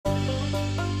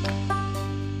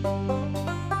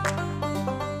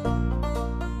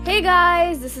Hey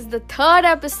guys, this is the third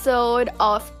episode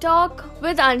of Talk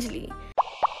with Anjali.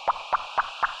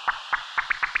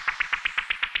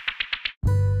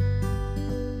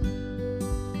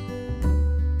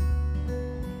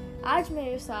 आज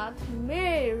मेरे साथ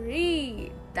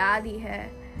मेरी दादी है।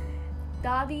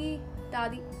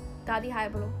 दादी हाय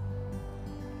बोलो।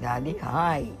 दादी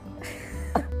हाय।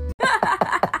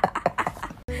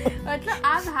 मतलब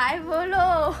आप हाय बोलो।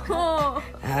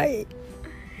 हाय।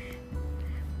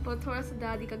 वो थोड़ा सा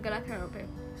दादी का गला खराब है,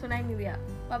 सुनाई नहीं दिया।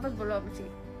 वापस बोलो अम्मची।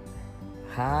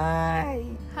 हाय।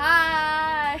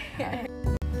 हाय।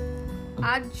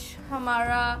 आज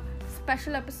हमारा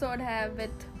स्पेशल एपिसोड है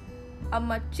विद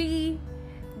अम्मची।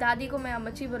 दादी को मैं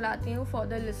अम्मची बुलाती हूँ फॉर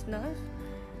द लिसनर्स।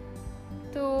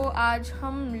 तो आज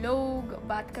हम लोग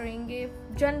बात करेंगे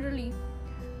generally.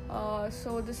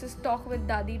 So this is talk with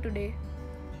dadi today.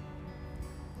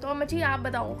 तो अम्मची आप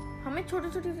बताओ, हमें छोटे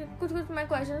छोटे कुछ मैं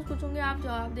क्वेश्चंस पूछूंगी, आप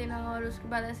जवाब देना, और उसके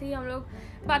बाद ऐसे ही हम लोग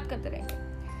बात करते रहेंगे।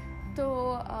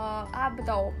 तो आप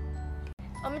बताओ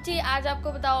अम्मची, आज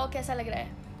आपको बताओ कैसा लग रहा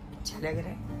है? अच्छा लग रहा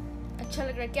है। अच्छा लग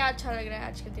रहा है? क्या अच्छा लग रहा है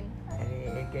आज के दिन?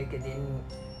 अरे एक दिन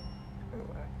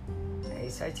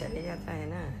ऐसा चले जाता है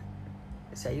ना,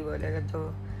 सही बोलेगा तो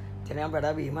इतना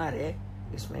बड़ा बीमार है,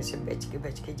 इसमें से बच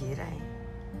के जी रहा है।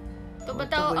 तो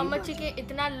बताओ अम्मची के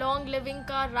इतना लॉन्ग लिविंग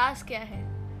का राज क्या है?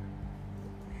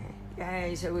 क्या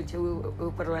है, ऐसा कुछ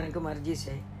ऊपर वाले की मर्जी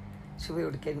से सुबह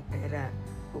उठ के मेरा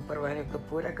ऊपर वाले को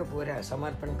पूरा का पूरा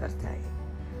समर्पण करता है।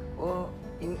 वो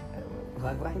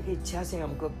भगवान की इच्छा से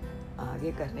हमको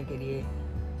आगे करने के लिए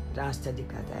रास्ता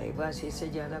दिखाता है, बस इससे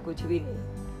ज्यादा कुछ भी नहीं।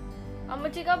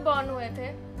 अम्मची कब बॉर्न हुए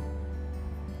थे?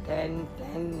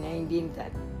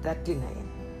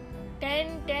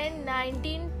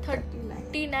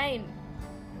 1939।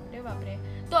 अरे बाप रे।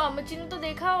 तो अम्मची ने तो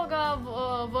देखा होगा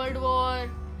वर्ल्ड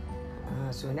वॉर।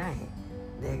 हाँ सुना है,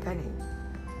 देखा नहीं।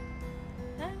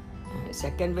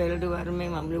 सेकेंड वर्ल्ड वॉर में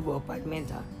हम लोग भोपाल में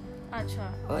था।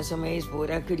 अच्छा। और समय इस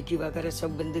पूरा खिड़की वगैरह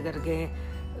सब बंद करके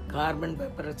कार्बन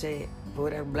पेपर से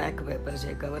पूरा ब्लैक पेपर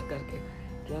से कवर करके,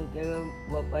 क्योंकि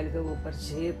भोपाल के ऊपर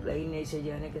से प्लेन ऐसे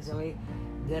जाने के समय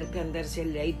घर के अंदर से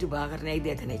लाइट बाहर नहीं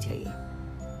देखने चाहिए।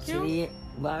 इसलिए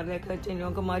बाहर देखा तो इन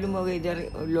लोगों को मालूम हो गया इधर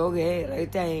लोग है,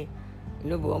 रहता है,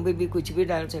 लोग बॉम्ब भी कुछ भी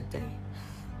डाल सकते हैं,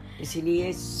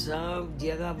 इसलिए सब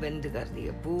जगह बंद कर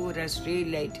दिया। पूरा स्ट्रीट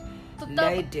लाइट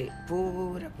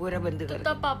पूरा बंद कर दिया।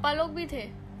 तब पापा लोग भी थे?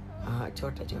 हाँ,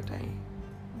 छोटा छोटा है।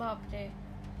 बाप रे।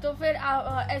 तो फिर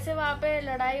ऐसे वहाँ पे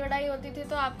लड़ाई होती थी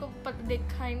तो आपको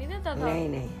दिखाई नहीं देता था?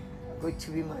 नहीं, कुछ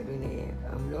भी मालूम नहीं है।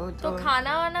 हम लोग तो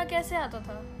खाना वाना कैसे आता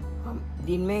था? हम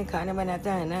दिन में खाना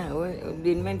बनाता है ना, वो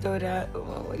दिन में तो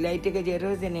लाइट की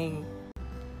जरूरत नहीं।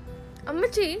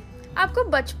 अम्मची, आपको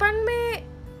बचपन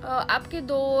में आपके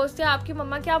दोस्त या आपकी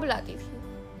मम्मा क्या बुलाती थी?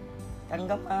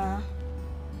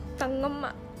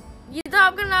 तंगम्मा। ये तो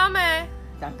आपका नाम है।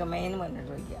 तंगम्मेन बन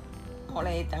गया।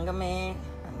 मोड़े तंगम्मेन।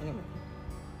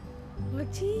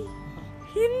 अम्मची,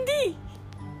 हिंदी?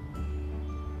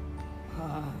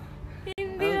 हाँ,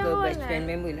 हिंदी हमको बचपन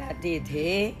में बुलाते थे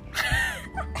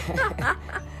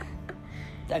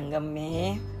तंगम्मे,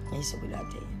 ऐसे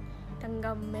बुलाते हैं।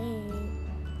 तंगम्मे।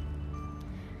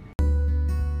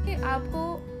 आपको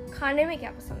खाने में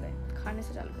क्या पसंद है? खाने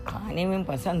से चालू। खाने में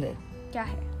पसंद है क्या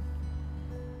है?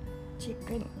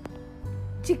 चिकन।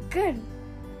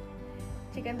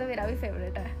 चिकन तो मेरा भी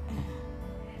फेवरेट है।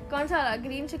 कौन सा वाला?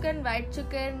 Green chicken, white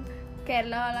chicken,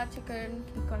 Kerala वाला चिकन,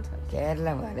 कौन सा?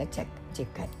 केरला वाला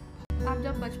चिकन। आप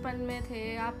जब बचपन में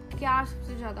थे, आप क्या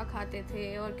सबसे ज्यादा खाते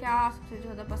थे और क्या सबसे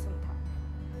ज्यादा पसंद था?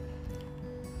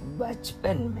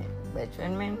 बचपन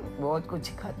में बहुत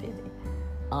कुछ खाते थे।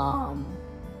 आम,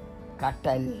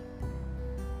 कटहल,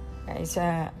 ऐसा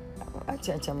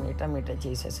अच्छा मीठा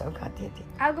चीज़ सब खाते थे।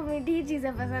 आपको मीठी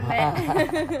चीजें पसंद है?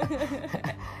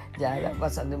 ज्यादा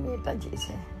पसंद मीठा चीज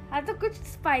है। हाँ, तो कुछ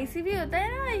स्पाइसी भी होता है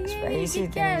ना। स्पाइसी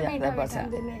क्या है? ज्यादा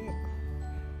पसंद नहीं।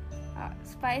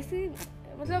 स्पाइसी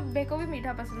मतलब मेरे को भी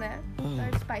मीठा पसंद है,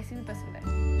 पर स्पाइसी भी पसंद है।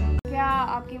 क्या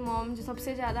आपकी मॉम जो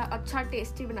सबसे ज्यादा अच्छा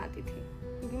टेस्टी बनाती थी?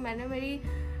 क्योंकि मैंने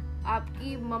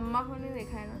आपकी मम्मा को नहीं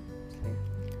देखा है ना,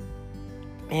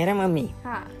 मेरा मम्मी।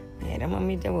 हाँ, मेरा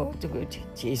मम्मी तो बहुत कुछ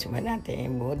चीज बनाते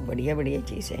हैं, बहुत बढ़िया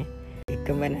चीज है।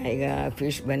 चिकन बनाएगा,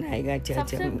 फिश बनाएगा,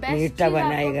 मीठा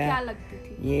बनाएगा। क्या लगती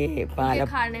थी ये पालक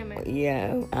खाने में? ये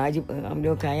आज हम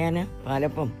लोग खाया ना,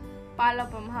 पालपम।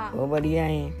 हाँ, वो बढ़िया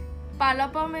है।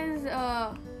 पालपम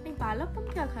नहीं, पालपम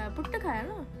क्या खाया? पुट्ट खाया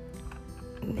ना?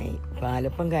 नहीं,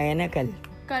 पालपम खाया ना कल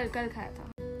खाया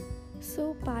था।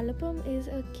 So palapam is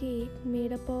a cake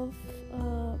made up of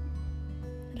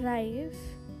rice.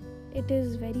 It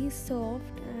is very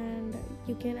soft and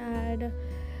you can add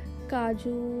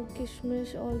kaju,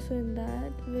 kishmish also in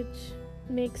that, which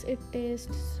makes it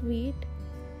taste sweet.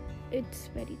 It's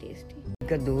very tasty.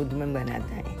 का दूध में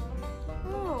बनाता है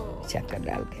Oh. शक्कर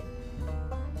डाल के।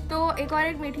 तो एक और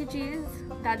एक मीठी चीज़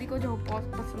दादी को जो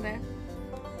बहुत पसंद है,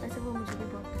 वैसे वो मुझे भी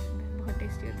बहुत पसंद है, बहुत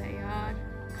टेस्टी होता है यार,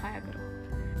 खाया करो।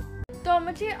 तो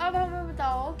अम्मा जी अब हमें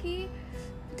बताओ कि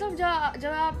मतलब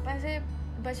जब आप ऐसे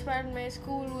बचपन में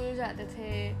स्कूल वूल जाते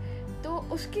थे तो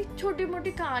उसकी छोटी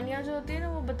मोटी कहानियाँ जो होती है ना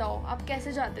वो बताओ, आप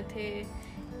कैसे जाते थे?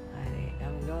 अरे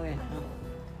हम लोग है ना,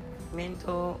 मैं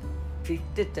तो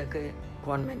 5th तक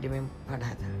कॉन्वेंट में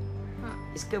पढ़ा था।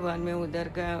 हाँ। इसके बाद में उधर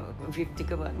का 5th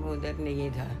के बाद में उधर नहीं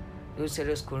था,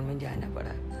 दूसरे स्कूल में जाना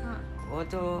पड़ा। हाँ। वो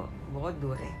तो बहुत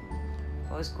दूर है।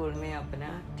 और स्कूल में अपना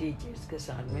टीचर्स के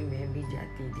साथ में मैं भी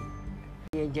जाती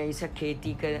थी। ये जैसा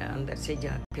खेती के अंदर से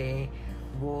जाके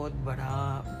बहुत बड़ा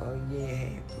ये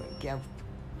है क्या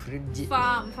फ्रिज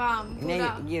फार्म नहीं,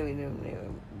 ये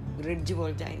ब्रिज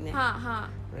बोलता है ना। हाँ हाँ।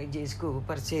 ब्रिज, इसको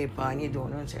ऊपर से पानी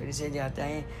दोनों साइड से जाता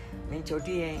है। मैं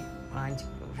छोटी है,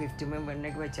 5th में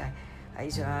बनने के बच्चा है,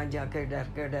 ऐसा जाकर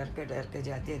डर के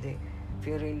जाते थे।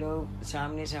 फिर इन लोग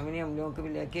सामने हम लोगों को भी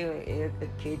लेके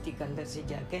एक खेती के अंदर से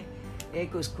जाके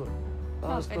एक स्कूल,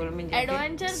 और स्कूल में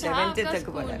जाके 7th तक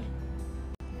पढ़ा,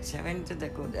 7th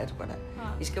तक उधर पढ़ा।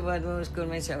 हाँ। इसके बाद में स्कूल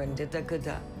में 7th तक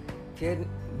था। फिर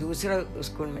दूसरा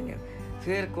स्कूल में नहीं,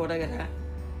 फिर कोडागरा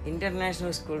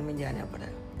इंटरनेशनल स्कूल में जाना पड़ा।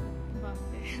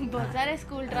 बहुत सारे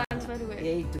स्कूल ट्रांसफर हुए।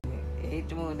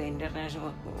 8th में उधर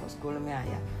इंटरनेशनल स्कूल में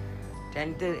आया।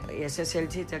 10th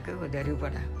SSLC तक उधर ही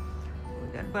पढ़ा।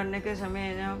 उधर पढ़ने के समय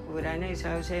है ना, पुराने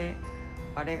हिसाब से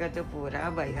पढ़ेगा तो पूरा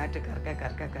बाइहार्ट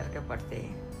करके पढ़ते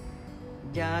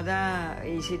हैं। ज़्यादा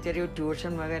इसी तरह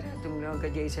ट्यूशन वगैरह तुम लोगों का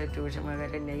जैसा ट्यूशन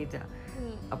वगैरह नहीं था,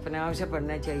 अपने आप से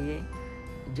पढ़ना चाहिए।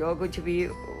 जो कुछ भी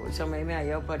समय में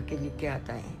आया पढ़ के लिख के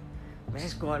आता है। मैं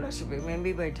स्कॉलरशिप में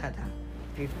भी बैठा था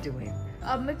 5th में।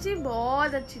 अब मुझे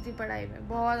बहुत अच्छी थी पढ़ाई में,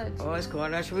 बहुत अच्छी। और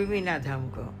स्कॉलरशिप भी ना था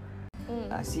हमको।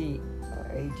 80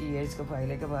 years को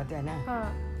पहले की बात है ना। हाँ।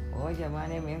 वो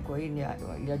जमाने में कोई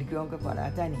लड़कियों को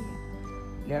पढ़ाता नहीं है।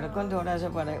 लड़कों थोड़ा सा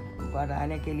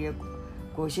पढ़ाने के लिए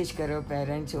कोशिश करो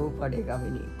पेरेंट्स, वो पढ़ेगा भी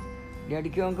नहीं।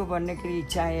 लड़कियों को पढ़ने की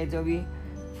इच्छा है तो भी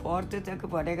 4th तक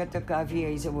पढ़ेगा तो काफ़ी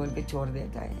ऐसे बोल के छोड़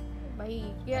देता है भाई,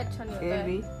 ये अच्छा नहीं होता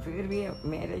है। फिर भी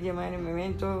मेरे ज़माने में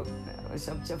मैं तो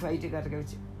सबसे फाइट करके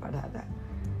पढ़ा था।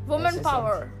 वुमेन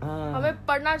पावर, हमें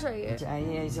पढ़ना चाहिए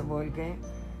ऐसे बोल के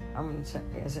हम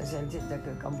SSLC तक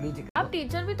कंप्लीट। आप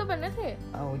टीचर भी तो बने थे?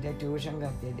 उधर ट्यूशन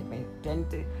करते थे। मैं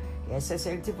 10th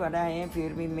SSLC पढ़ा है,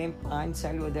 फिर भी मैं 5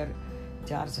 साल उधर,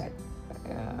 4 साल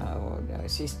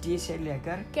 60 से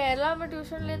लेकर। केरला में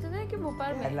ट्यूशन लेते थे कि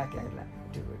भोपाल में? केरला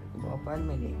भोपाल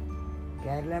में नहीं,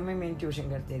 केरला में मैं ट्यूशन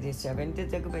करते थे। 7th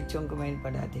तक बच्चों को मैं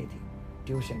पढ़ाते थे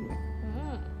ट्यूशन में।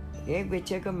 एक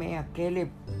बच्चे को मैं अकेले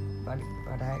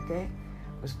पढ़ा के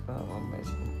उसको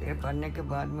पढ़ने के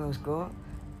बाद में उसको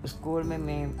स्कूल में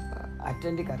मैं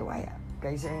अटेंड करवाया।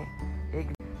 कैसे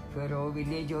एक फिर वो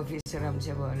विलेज ऑफिसर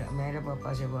हमसे बोला, मेरे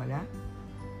पापा से बोला,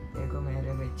 देखो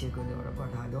मेरे बच्चे को थोड़ा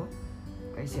पढ़ा दो,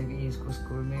 कैसे भी इसको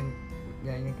स्कूल में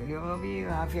जाने के लिए। वो भी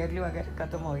हाफ ईयरली वगैरह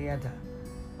ख़त्म हो गया था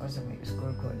और समय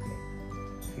स्कूल खोल के।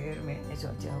 फिर मैंने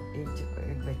सोचा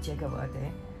एक बच्चे का बात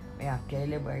है, मैं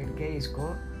अकेले बैठ के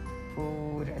इसको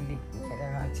पूरा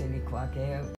मेरे हाथ से लिखवा के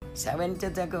 7th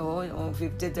तक वो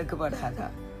 5th तक पढ़ा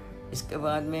था। इसके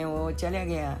बाद में वो चला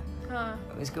गया।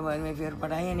 हाँ। इसके बाद में फिर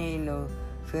पढ़ाया नहीं इन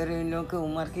लोग। फिर इन लोग की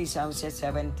उम्र के हिसाब से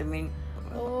 7th में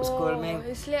स्कूल में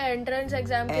इसलिए एंट्रेंस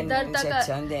एग्जाम किधर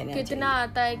तक कितना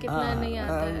आता है कितना नहीं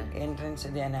आता है, एंट्रेंस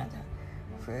देना था।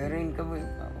 फिर इनका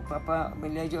पापा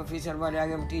विलेज ऑफिसर बोले,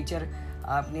 आगे टीचर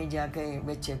आपने जाके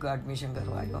बच्चे को एडमिशन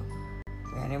करवा लो।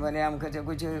 मैंने बोले हमको तो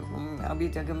कुछ अभी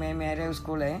तक मैं मेरे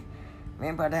स्कूल है,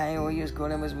 मैं पढ़ा है वही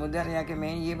स्कूल है, बस उधर जाके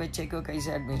मैं ये बच्चे को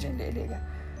कैसे एडमिशन ले लेगा।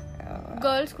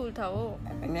 गर्ल्स स्कूल था वो?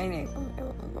 नहीं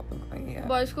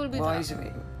बॉयज स्कूल भी था।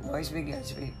 बॉयज भी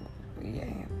गर्ल्स भी ये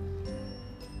है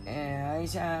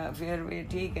ऐसा। फिर भी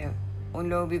ठीक है, उन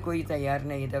लोग भी कोई तैयार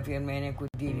नहीं था। फिर मैंने कुछ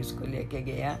दिन उसको लेके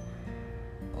गया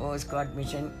और उसको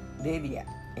एडमिशन दे दिया।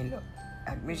 इन लोग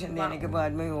एडमिशन देने के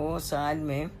बाद में वो साल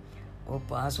में वो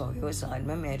पास हो गया। वो साल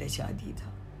में मेरे शादी था।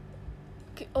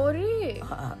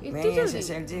 हाँ, मैं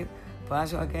SSLC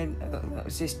पास हो गया,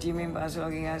 60 में पास हो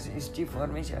गया, 64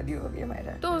 में शादी हो गया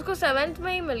मेरा। तो उसको 7th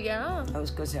में ही मिल गया ना?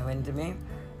 उसको 7th में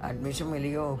एडमिशन मिल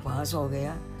गया, वो पास हो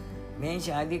गया। मैं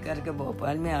शादी करके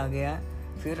भोपाल में आ गया।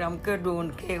 फिर हमको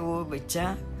ढूंढ के वो बच्चा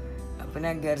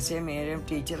अपना घर से, मेरे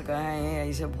टीचर कहाँ है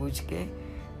ऐसा पूछ के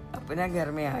अपना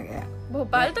घर में आ गया।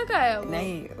 भोपाल तक आया वो?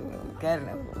 नहीं,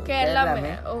 केरला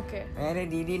में। ओके। मेरे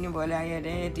दीदी ने बोला,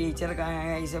 अरे टीचर कहाँ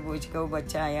है ऐसा पूछ के वो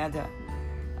बच्चा आया था।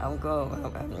 हमको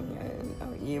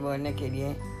ये बोलने के लिए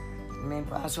मैं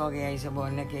पास हो गया, ऐसा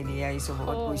बोलने के लिए, ऐसा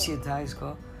बहुत खुशी था इसको,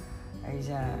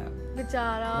 ऐसा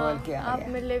बेचारा बोल के आप आया।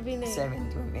 मिले भी नहीं।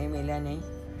 7th में मिला नहीं।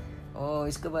 और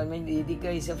इसके बाद में दीदी का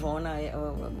ऐसा फ़ोन आया,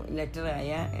 लेटर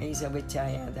आया, ऐसा बच्चा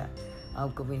आया था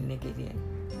आपको मिलने के लिए।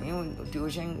 मैं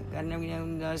ट्यूशन करने में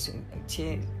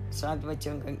 6-7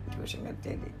 बच्चों का ट्यूशन करते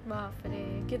थे। बाप रे,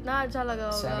 कितना अच्छा लगा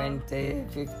होगा। 7th,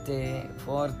 5th,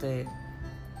 4th,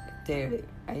 3rd,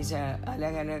 ऐसा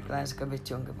अलग अलग क्लास के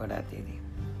बच्चों को पढ़ाते थे।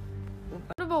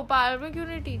 तो भोपाल में क्यों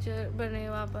नहीं टीचर बने,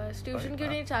 वापस ट्यूशन क्यों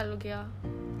नहीं चालू किया?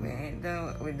 मैं तो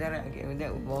उधर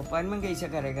भोपाल में कैसे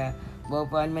करेगा?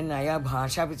 भोपाल में नया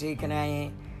भाषा भी सीखना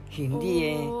है, हिंदी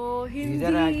है।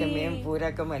 इधर आके मैं पूरा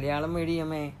का मलयालम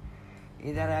मीडियम है,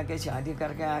 इधर आके शादी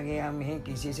करके आ गया। मैं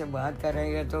किसी से बात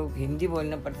करेगा तो हिंदी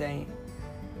बोलना पड़ता है।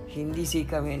 हिंदी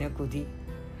सीखा मैंने खुद ही,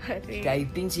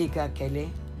 टाइपिंग सीखा अकेले,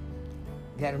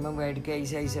 घर में बैठ के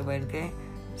ऐसे बैठ के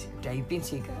टाइपिंग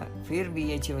सीखा। फिर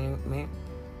BH में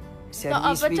तो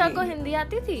अपचा को हिंदी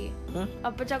आती थी?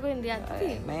 अपचा को हिंदी आती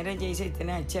थी? मेरा जैसे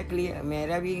इतना अच्छा क्लियर,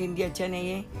 मेरा भी हिंदी अच्छा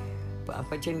नहीं है,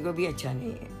 अपचन को भी अच्छा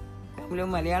नहीं है। हम लोग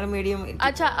मलयालम मीडियम।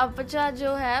 अच्छा, अपचा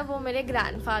जो है वो मेरे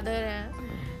ग्रैंडफादर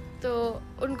हैं, तो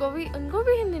उनको भी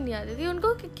हिंदी नहीं आती थी।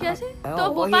 उनको कैसे?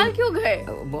 तो भोपाल क्यों गए?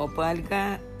 भोपाल का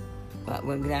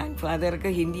ग्रैंडफादर का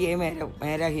हिंदी है,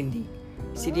 मेरा हिंदी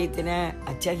इसलिए इतना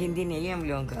अच्छा हिंदी नहीं है हम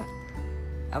लोगों का।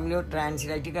 हम लोग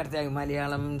ट्रांसलेट करते हैं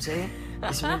मलयालम से,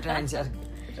 इसमें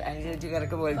ट्रांसलेट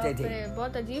करके बोलते थे।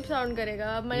 बहुत अजीब साउंड करेगा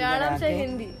मलयालम से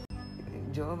हिंदी।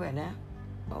 जो है ना,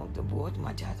 तो बहुत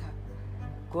मजा था,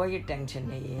 कोई टेंशन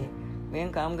नहीं है। मैं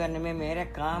काम करने में, मेरा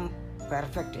काम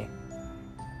परफेक्ट है।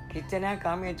 कितना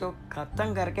काम है तो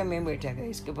खत्म करके मैं बैठेगा,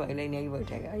 इसके पहले नहीं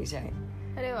बैठेगा, ऐसा है।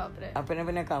 अरे बाप रे।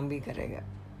 अपना काम भी करेगा,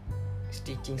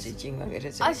 स्टिचिंग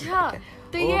वगैरह सब। अच्छा,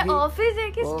 तो ये ऑफिस है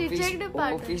कि स्टिचिंग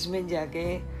डिपार्टमेंट? ऑफिस में जाके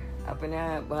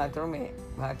अपना बाथरूम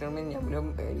में हम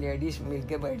लोग लेडीज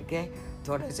मिलके बैठ के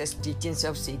थोड़ा सा स्टिचिंग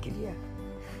सब सीख लिया।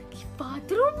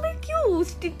 बाथरूम में क्यों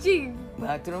स्टिचिंग?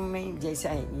 बाथरूम में जैसा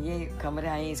है, ये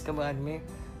कमरा है, इसके बाद में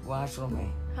वॉशरूम है।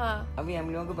 हाँ। अभी हम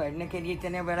लोगों को बैठने के लिए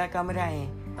इतना बड़ा कमरा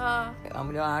है। हाँ।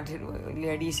 हम लोग 8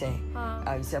 लेडीज है। हाँ।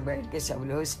 ऐसा बैठ के सब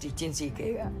लोग स्टिचिंग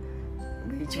सीखेगा।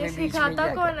 बीच में सिखाता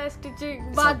कौन है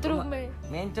स्टिचिंग बाथरूम में?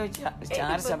 मैं तो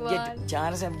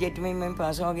 4 सब्जेक्ट में मैं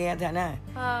पास हो गया था ना।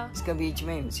 हाँ। इसके बीच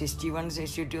में 61,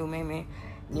 62 में मैं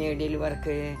नीडल वर्क,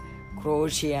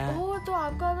 क्रोशिया, तो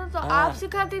आपका तो आप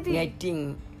सिखाती थी?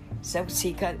 नेटिंग सब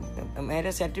सीखा।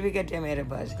 मेरा सर्टिफिकेट है मेरे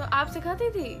पास। तो आप सिखाती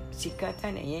थी?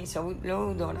 सिखाता नहीं है, सब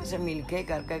लोग दोनों से मिलके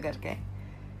करके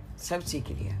सब सीख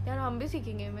लिया। यार हम भी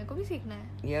सीखेंगे, मेरे को भी सीखना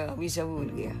है। ये अभी सब भूल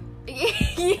गया।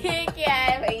 ये क्या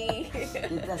है भाई?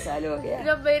 कितना साल हो गया।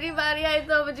 जब मेरी बारी आई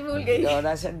तो मुझे भूल गई।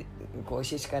 थोड़ा सा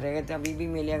कोशिश करेगा तो अभी भी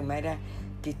मिलेगा। मेरा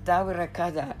किताब रखा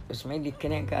था, उसमें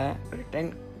लिखने का, रिटर्न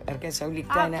करके सब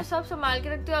लिखता है ना। तो सब संभाल के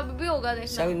रखते हो, अभी भी होगा देखना।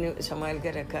 सब संभाल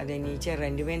के रखा दे, नीचे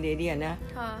रेंट में दे दिया ना।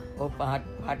 हाँ। वो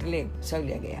पाट ले सब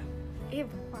ले गया।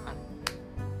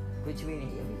 कुछ भी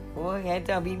नहीं अभी, वो है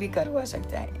तो अभी भी करवा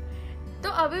सकता है। तो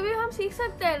अभी भी हम सीख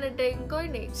सकते हैं निटिंग? कोई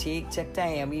नहीं सीख सकता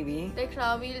है अभी भी। देख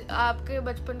रावील, आपके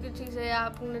बचपन की चीजें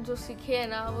आपने जो सीखे है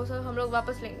ना, वो सब हम लोग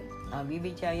वापस लेंगे। अभी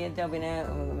भी चाहिए तो बिना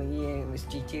ये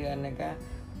स्टिचिंग करने का,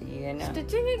 ये है ना।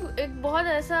 स्टिचिंग एक बहुत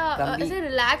ऐसे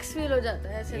रिलैक्स फील हो जाता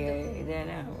है ऐसे। ये इधर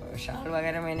ना शाल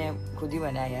वगैरह मैंने खुद ही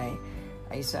बनाया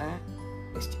है ऐसा।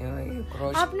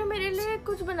 आपने मेरे लिए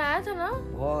कुछ बनाया था ना?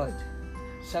 बहुत,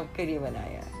 सबके लिए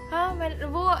बनाया है। हाँ, मैं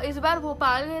वो इस बार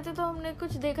भोपाल गए थे तो हमने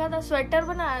कुछ देखा था, स्वेटर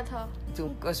बनाया था।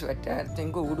 तुमको स्वेटर,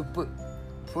 तुमको उड़प,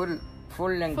 फुल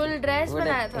ड्रेस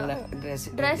बनाया था।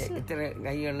 ड्रेस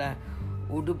इतना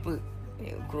उड़प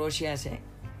क्रोशिया से।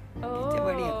 इतने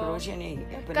बढ़िया क्रोशिया नहीं।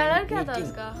 कलर क्या था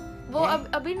उसका? वो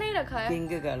अभी नहीं रखा है?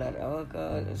 Pink colour.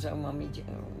 और सब मम्मी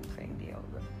फेंक दिया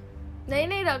होगा।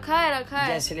 नहीं रखा है।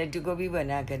 जैसलेट को भी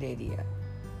बना के दे दिया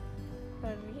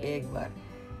एक बार।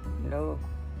 लोग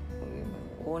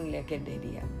ओन लेके दे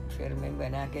दिया, फिर मैं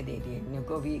बना के दे दिया।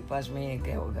 इनको भी पास में एक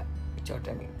होगा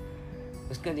छोटा में,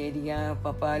 उसको दे दिया।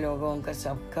 पापा लोगों का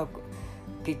सबका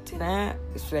कितना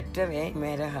स्वेटर है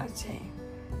मेरा हाथ से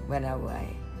बना हुआ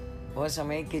है। वो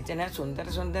समय कितना सुंदर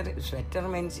स्वेटर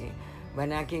मैंने से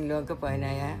बना के इन लोगों को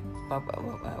पहनाया। पापा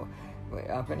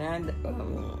अपना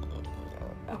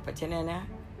अपचन है ना,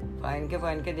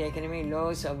 पहन के देखने में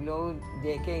लोग सब लोग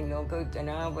देखे, इन लोगों को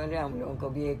इतना बोले हम लोगों को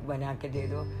भी एक बना के दे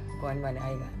दो। कौन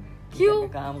बनाएगा? क्यों?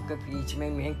 काम के बीच में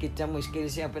मैं कितना मुश्किल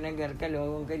से अपने घर के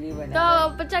लोगों के लिए बना। तो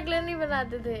अपचकले नहीं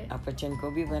बनाते थे? अपचन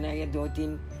को भी बनाया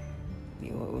 2-3,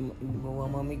 वो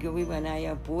मम्मी को भी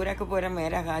बनाया। पूरा का पूरा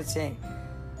मेरा हाथ से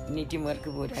नीटी वर्क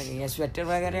पूरा गया। स्वेटर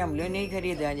वगैरह हम लोग नहीं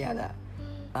खरीदा ज़्यादा,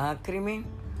 आखिरी में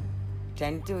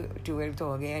 10th 12th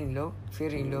हो गया इन लोग,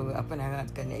 फिर इन लोग अपना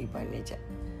हाथ का नहीं पहनने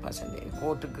पसंद है,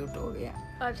 कोट हो गया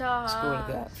अच्छा स्कूल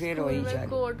का, फिर वही चालू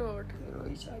कोट हो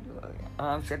गया।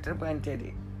 हाफ स्वेटर पहनते थे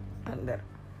अंदर।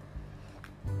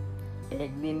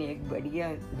 एक दिन एक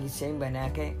बढ़िया डिजाइन बना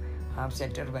के हाफ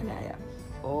स्वेटर बनाया,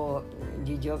 वो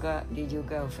जीजू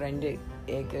का फ्रेंड एक,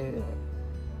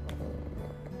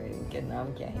 इनके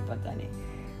नाम क्या है पता नहीं,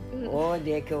 वो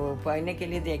देखे, वो पहनने के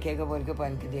लिए देखेगा बोल के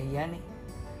पहन के दिया नहीं।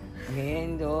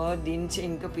 मैं 2 दिन से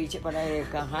इनको पीछे पड़ा है,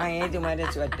 कहाँ है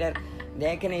तुम्हारे स्वेटर,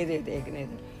 देखने दे,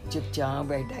 चुपचाप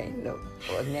बैठा है इन लोग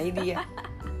और नहीं दिया।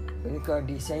 उनका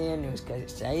डिजाइन, उसका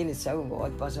स्टाइल सब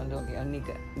बहुत पसंद हो गया,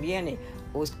 दिया नहीं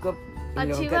उसको।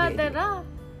 अच्छी बात है ना।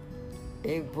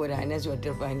 एक पुराना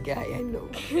स्वेटर पहन के आया इन लोग।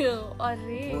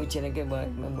 अरे पूछने के बाद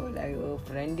मैं बोला वो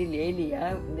फ्रेंड ले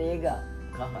लिया, देगा,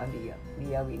 कहाँ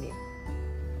दिया भी नहीं।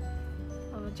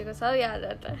 मुझे को सब याद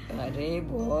आता है। अरे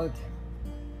बहुत,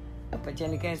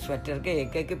 अपन के स्वेटर के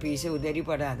एक पीस उधर ही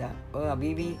पड़ा था, और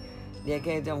अभी भी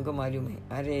देखे तो हमको मालूम है,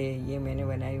 अरे ये मैंने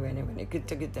बनाई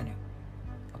कितना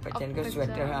अपन का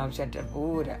स्वेटर, हाफ स्वेटर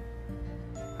पूरा।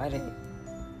 अरे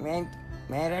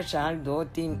मेरा शाल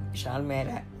 2-3 शाल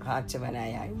मेरा हाथ से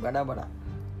बनाया है, बड़ा अब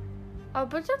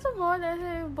बच्चा तो बहुत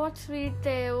ऐसे बहुत स्वीट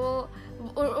थे वो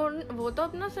तो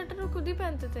अपना स्वेटर खुद ही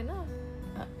पहनते थे ना।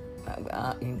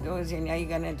 इनको सिलाई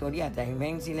करने थोड़ी आता है,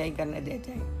 मैं सिलाई करने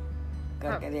देते हैं,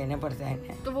 करके देना पड़ता है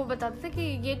ना। तो वो बताते थे कि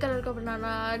ये कलर का बनाना,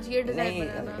 आज ये डिजाइन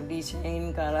बनाना।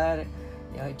 डिजाइन कलर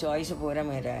चॉइस पूरा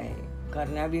मेरा है,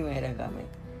 करना भी मेरा काम है,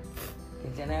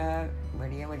 इतना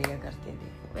बढ़िया करते थे।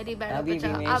 मेरी आप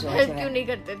हेल्प क्यों नहीं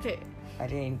करते थे?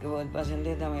 अरे इनको बहुत पसंद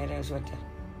था मेरा स्वेटर,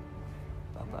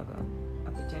 पापा को,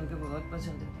 इनको बहुत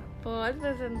पसंद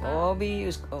था। वो भी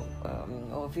उसको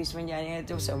ऑफिस में जाने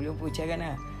तो सब लोग पूछेगा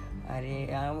ना, अरे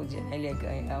यहाँ मुझे नहीं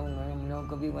लेकर आऊँगा, हम लोगों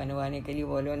को भी बनवाने के लिए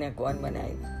बोलो ना, कौन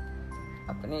बनाएगा,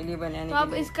 अपने लिए बनाने तो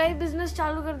आप इसका ही बिजनेस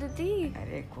चालू कर देती।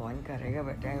 अरे कौन करेगा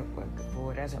बेटा,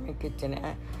 पूरा समय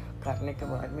कितना करने के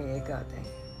बाद में एक आता है,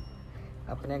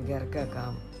 अपने घर का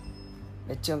काम,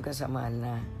 बच्चों का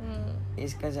संभालना,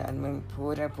 इसका साथ में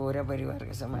पूरा परिवार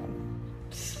का संभालना,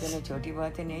 इतना छोटी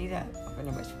बात नहीं था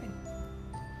अपने बचपन,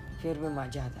 फिर भी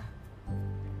मजा था,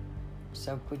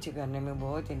 सब कुछ करने में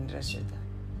बहुत इंटरेस्ट था।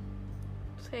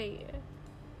 सही है।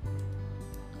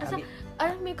 अच्छा,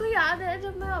 अरे मेरे को याद है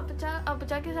जब मैं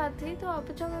अपचा के साथ थी तो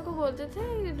अपचा मेरे को बोलते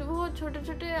थे, वो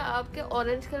छोटे आपके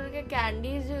ऑरेंज कलर के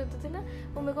कैंडीज जो होते थे ना,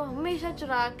 वो मेरे को हमेशा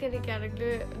चुरा के लेके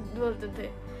बोलते थे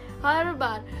हर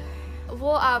बार।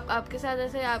 वो आपके साथ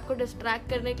ऐसे आपको डिस्ट्रैक्ट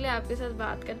करने के लिए आपके साथ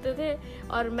बात करते थे,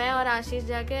 और मैं और आशीष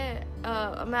जाके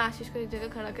मैं आशीष को एक जगह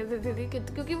खड़ा कर देती थी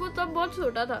क्योंकि वो तब बहुत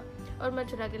छोटा था, और मैं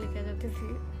चुरा के लेके आ जाती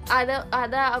थी।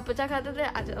 आधा अपचा खाते थे,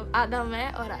 आधा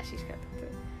मैं और आशीष खाते थे।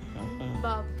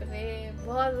 बाप रे,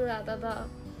 बहुत मजा आता था।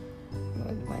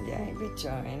 बहुत मजा है,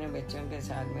 बच्चों के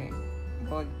साथ में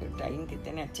बहुत टाइम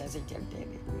कितने अच्छा से चलते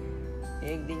थे।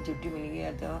 एक दिन छुट्टी मिल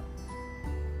गया तो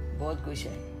बहुत खुश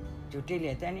है, छुट्टी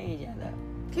लेता नहीं ज्यादा।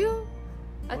 क्यों?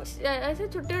 अच्छा, ऐसे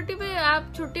छुट्टी पे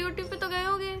आप छुट्टी पे तो गए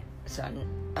होगे?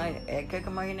 एक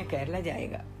महीने केरला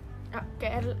जाएगा।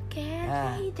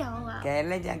 केरला ही जाऊंगा।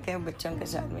 केरला जाके बच्चों के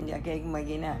साथ में जाके 1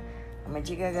 महीना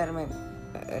मच्छी के घर में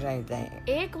रहता है।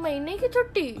 1 महीने की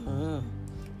छुट्टी?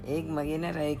 1 महीना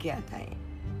रह के आता है।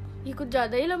 ये कुछ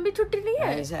ज्यादा ही लंबी छुट्टी नहीं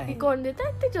है? ऐसा है। ये कौन देता है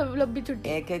इतनी लंबी छुट्टी?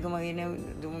 1 महीने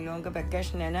तुम लोगों का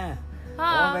वैकेशन है ना।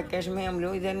 हाँ। वो वैकेशन में हम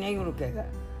लोग इधर नहीं रुकेगा,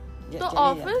 तो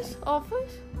ऑफिस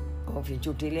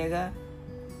छुट्टी लेगा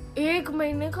 1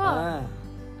 महीने का। हाँ।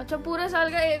 अच्छा, पूरे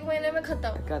साल का 1 महीने में खत्म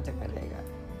करेगा।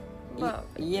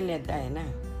 ये लेता है ना,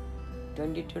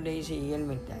 22 डेज ईएल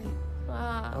मिलता है।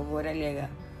 वो पूरा लेगा।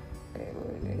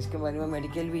 इसके बाद में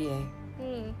मेडिकल भी है,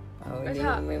 और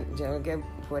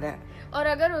पूरा। और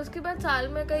अगर उसके बाद साल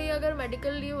में कहीं अगर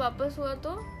मेडिकल लीव वापस हुआ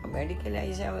तो? मेडिकल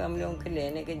ऐसा हम लोगों को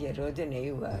लेने की जरूरत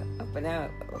नहीं हुआ, अपना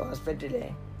हॉस्पिटल है,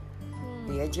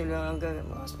 PH लोगों का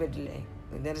हॉस्पिटल है,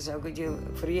 उधर सब कुछ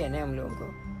फ्री है ना, हम लोगों को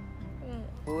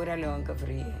पूरा लोगों का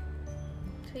फ्री है।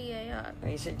 सही है यार,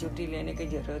 ऐसे छुट्टी लेने की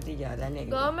जरूरत ही ज्यादा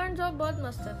नहीं। गवर्नमेंट जॉब बहुत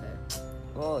मस्त है फिर।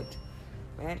 बहुत,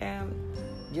 मेरा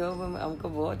जॉब हमको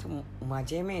बहुत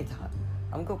मजे में था,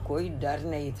 हमको कोई डर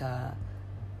नहीं था,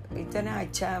 इतना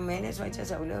अच्छा। मैंने सोचा,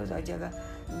 सब लोग सोचेगा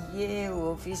ये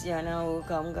ऑफिस जाना, वो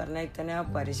काम करना, इतना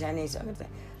परेशान नहीं सकता,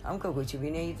 हमको कुछ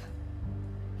भी नहीं था।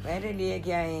 मेरे लिए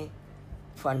क्या है,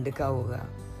 फंड का होगा,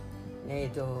 नहीं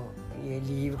तो ये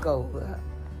लीव का होगा,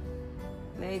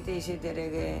 नहीं तो इसी तरह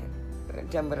के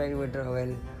टेम्पररी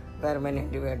विड्रॉवल,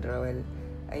 परमानेंट विड्रॉवल,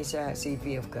 ऐसा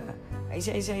CPF का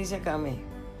ऐसा काम है।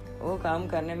 वो काम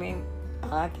करने में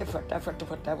आके फटाफट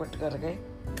करके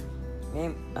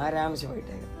मैं आराम से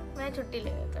बैठेगा, मैं छुट्टी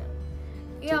ले लेता है।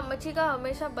 ये अम्मची का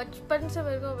हमेशा बचपन से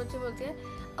मेरे को अम्मची बोलती है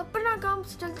अपना काम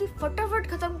जल्दी फटाफट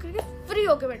खत्म करके फ्री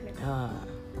होके बैठने का। हाँ,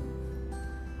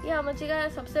 ये अम्मची का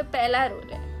सबसे पहला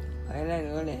रूल है। पहला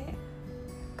रूल है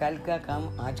कल का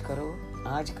काम आज करो,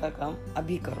 आज का काम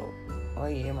अभी करो, और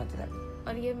ये मतलब।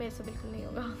 और ये मेरे से बिल्कुल नहीं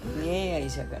होगा। ये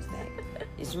ऐसा करते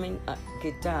हैं, इसमें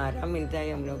कितना आराम मिलता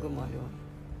है हम लोग को मालूम है।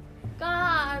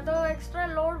 कहाँ, तो एक्स्ट्रा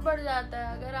लोड बढ़ जाता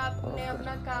है अगर आपने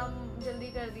अपना काम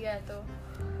जल्दी कर दिया है तो।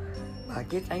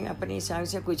 बाकी टाइम अपने हिसाब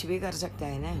से कुछ भी कर सकता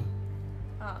है ना।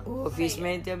 हाँ, ऑफिस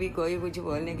में तो अभी कोई कुछ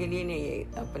बोलने के लिए नहीं है,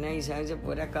 अपने हिसाब से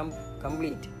पूरा काम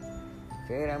कंप्लीट।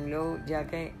 फिर हम लोग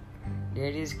जाके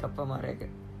लेडीज कप्पा मारेंगे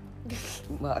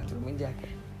बाथरूम में जाके।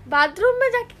 बाथरूम में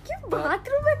जाके क्यों?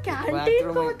 बाथरूम में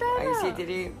कैंटीन तो होता है ना। ऐसी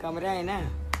तेरी कमरा है ना,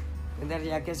 उधर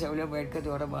जाके सब लोग बैठ के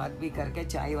थोड़ा बात भी करके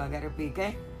चाय वगैरह पी के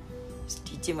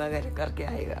स्टिचिंग वगैरह करके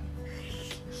आएगा।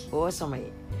 वो समय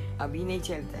अभी नहीं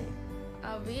चलता है।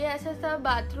 अभी ऐसा सब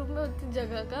बाथरूम में उतनी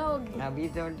जगह का होगी। अभी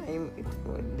तो टाइम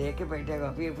दे के बैठेगा।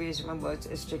 अभी इसमें बहुत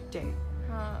स्ट्रिक्ट है।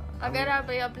 हाँ, अगर आप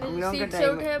अपने हम लोगों का सीट से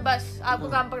टाइम- उठे बस आपको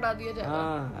काम पकड़ा दिया जाएगा।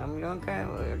 हाँ, हम लोगों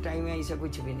का टाइम में ऐसा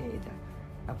कुछ भी नहीं था।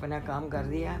 अपना काम कर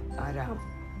दिया, आराम।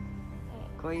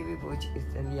 कोई भी कुछ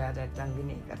ज़्यादा तंग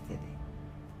नहीं करते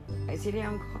थे। इसीलिए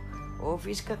हमको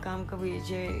ऑफिस का काम का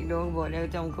पीछे लोग बोले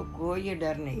तो हमको कोई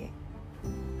डर नहीं है।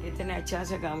 इतना अच्छा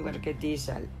से काम करके 30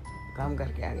 साल काम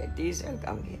करके आ गए, 30 साल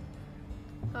काम किया।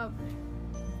 अब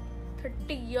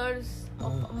 30 years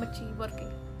of Ammachi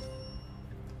working.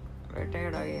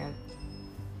 Retired हो गया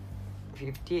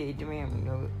 58 में हम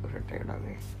लोग रिटायर्ड हो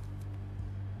गए।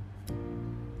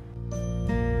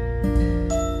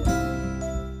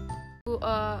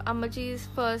 Ammachi's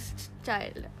first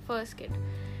child, first kid,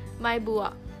 my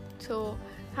बुआ। So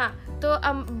हाँ, तो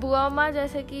बुआ माँ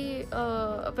जैसे कि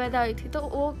पैदा हुई थी तो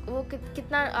वो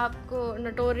कितना आपको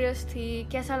नोटोरियस थी,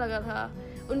 कैसा लगा था,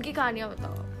 उनकी कहानियाँ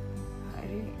बताओ।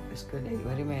 अरे उसका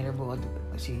डिलीवरी मेरा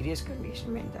बहुत सीरियस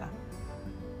कंडीशन में था।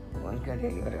 उनका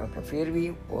डिलीवरी होता फिर भी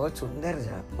बहुत सुंदर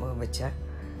था वो बच्चा।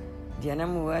 जन्म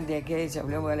हुआ देखे सब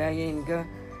लोग बोला ये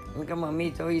इनका मम्मी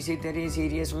तो इसी तरह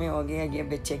सीरियस में हो गया, ये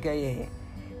बच्चे का ये है,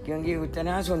 क्योंकि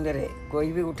उतना सुंदर है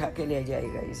कोई भी उठा के ले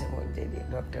जाएगा, इसे बोलते थे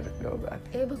डॉक्टर लोग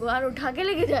आके। भगवान उठा के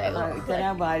लेके जाएगा। हाँ,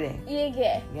 इतना बाल है, ये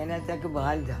क्या है? गहना तक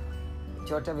बाल था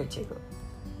छोटा बच्चे को।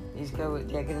 इसका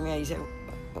लेकिन में ऐसे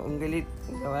उंगली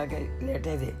दबा के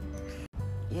लेटे थे।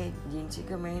 ये जिनसी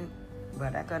को मैं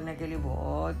बड़ा करने के लिए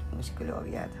बहुत मुश्किल हो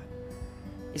गया था।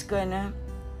 इसको है ना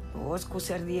रोज को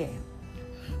सर्दी है,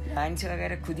 डांस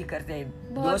वगैरह खुद ही करते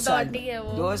हैं।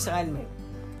 2 साल में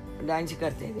डांस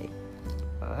करते थे।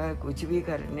 और कुछ भी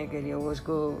करने के लिए वो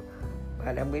उसको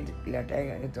वाला भी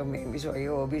लटाएगा तो मैं भी सोई,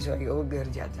 वो भी सोई, वो गिर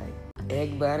जाता है।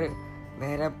 एक बार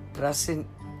मेरा प्रेस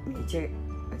नीचे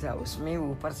था, उसमें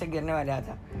ऊपर से गिरने वाला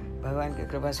था, भगवान की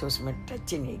कृपा से उसमें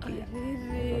टच नहीं किया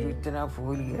और इतना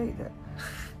फूल गया इधर।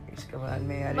 इसके बाद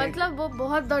में मतलब वो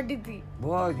बहुत दौड़ी थी,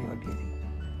 बहुत मोटी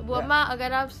थी। वो अम्मा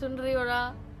अगर आप सुन रही हो ना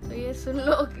तो ये सुन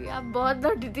लो कि आप बहुत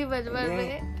दौड़ी थी बचपन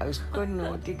में। उसको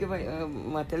नोटी के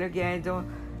मतलब क्या है, तो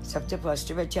सबसे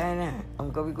फर्स्ट बच्चा है ना,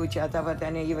 हमको भी कुछ आता पता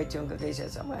नहीं ये बच्चों को कैसे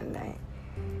संभालना है।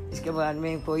 इसके बाद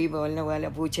में कोई बोलने वाला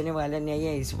पूछने वाला नहीं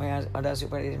है। इसमें अड़ोसी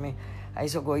पड़ोस में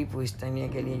ऐसा कोई पूछने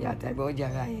के लिए जाता है, बहुत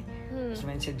जगह है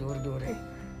उसमें से दूर दूर है,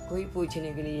 कोई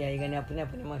पूछने के लिए जाएगा नहीं, अपने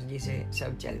अपने मर्जी से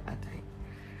सब चल पाता है।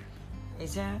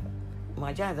 ऐसा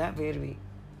मजा था। फिर भी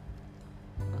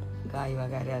गाय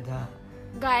वगैरह था।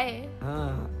 गाय?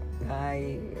 हाँ, गाय।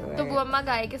 तो वो अम्मा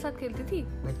गाय के साथ खेलती थी?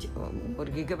 बच्चे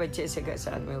मुर्गी के बच्चे से के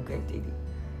साथ में वो खेलती थी।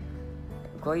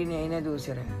 कोई नहीं ना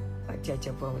दूसरा अच्छा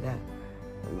अच्छा पौधा,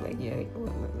 ये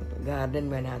गार्डन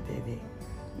बनाते थे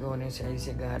दोनों साइड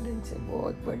से। गार्डन से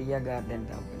बहुत बढ़िया गार्डन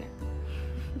था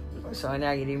अपने।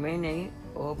 सोनागिरी में नहीं,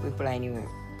 वो पिपलानी में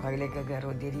पगले का घर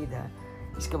उधर ही था।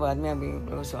 इसके बाद में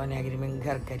अभी सोनागिरी में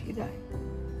घर खरीदा है।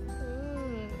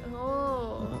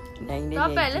 नहीं, तो आप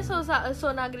पहले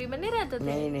सोनागिरी में नहीं रहते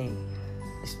थे?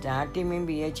 नहीं, स्टार्टिंग में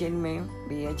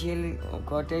BHL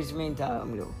कॉटेज में था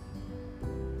हम लोग।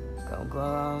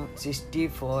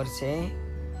 64 से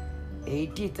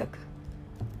 80 तक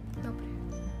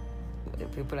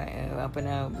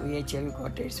अपना BHL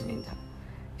कॉटेज में था।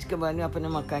 इसके बाद में अपना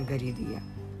मकान खरीद दिया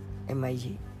MIG।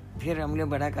 फिर हम लोग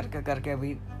बड़ा करके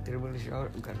अभी त्रिपुल शोर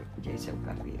ये सब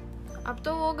कर दिया। अब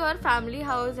तो वो घर फैमिली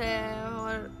हाउस है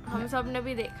और हम सब ने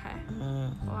भी देखा है।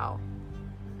 वाओ,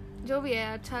 जो भी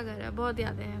है अच्छा घर है, बहुत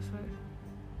यादें हैं उसमें।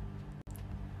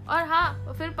 और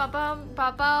हाँ, फिर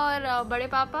पापा और बड़े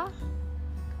पापा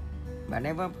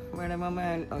बड़े मामा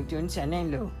जो सन है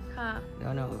लोग, हाँ,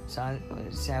 दोनों साल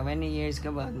 7 years के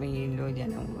बाद में इन लोग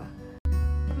जन्म हुआ।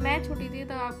 मैं छोटी थी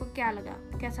तो आपको क्या लगा,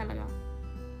 कैसा लगा?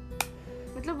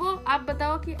 मतलब वो आप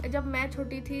बताओ कि जब मैं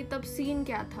छोटी थी तब सीन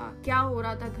क्या था, क्या हो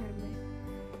रहा था घर में?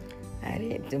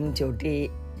 अरे तुम छोटी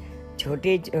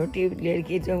छोटी छोटी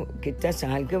लड़की तो कितना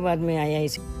साल के बाद में आया,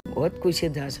 इस बहुत खुशी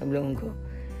था सब लोगों को।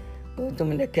 वो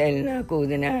तुमने खेलना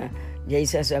कूदना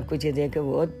जैसा सब कुछ देख के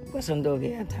बहुत पसंद हो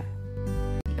गया था।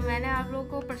 तो मैंने आप लोगों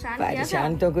को परेशान किया था?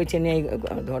 परेशान तो कुछ नहीं,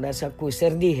 थोड़ा सा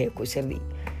कुसर्दी है, कुसर्दी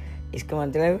इसका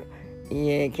मतलब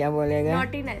ये क्या बोलेगा,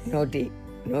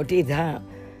 नोटी था।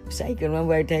 साइकिल में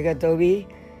बैठेगा तो भी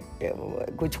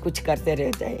कुछ कुछ करते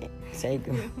रहता है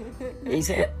साइकिल में।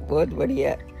 इसे बहुत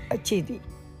बढ़िया अच्छी थी।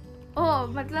 ओह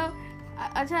मतलब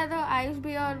अच्छा, तो आयुष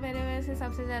भी और मेरे में से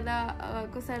सबसे ज्यादा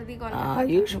कुसर्दी कौन?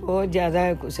 आयुष बहुत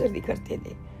ज्यादा कुसर्दी करते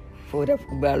थे, पूरा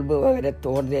बल्ब वगैरह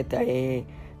तोड़ देता है,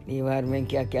 दीवार में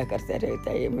क्या क्या करता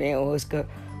रहता है। मैं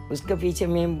उसके पीछे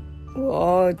मैं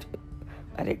बहुत,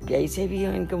 अरे कैसे भी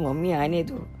हो इनको मम्मी आने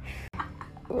दो,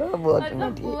 वो बहुत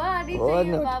नोटी, बहुत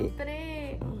नोटी।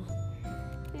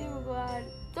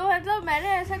 तो मतलब मैंने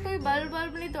ऐसा कोई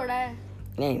बल्ब नहीं तोड़ा है?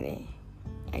 नहीं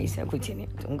ऐसा कुछ नहीं।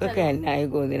 तुमको खेलना है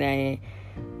कूदना है,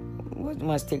 बहुत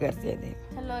मस्ती करते थे।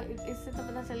 चलो इससे तो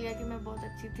पता चल गया कि मैं बहुत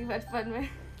अच्छी थी बचपन में।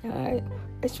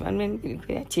 बचपन में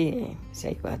बिल्कुल अच्छी है,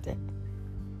 सही बात है।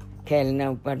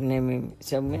 खेलना पढ़ने में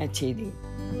सब में अच्छी थी।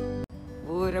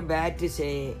 पूरा बैट से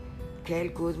खेल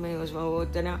कूद में उसमें वो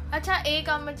इतना। अच्छा एक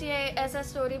अम्मची ऐसा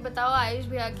स्टोरी बताओ आयुष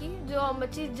भैया की, जो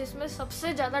अम्मची जिसमें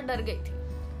सबसे ज्यादा डर गई थी।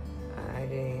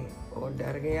 अरे वो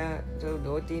डर गया तो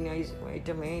 2-3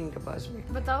 आइटम है इनके पास में।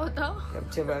 बताओ।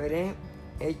 सबसे पहले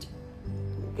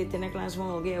कितने क्लास में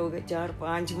हो गए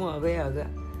 4-5 में हो गया होगा।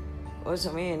 वो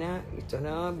समय है ना,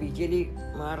 इतना बिजली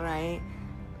मार रहा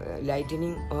है,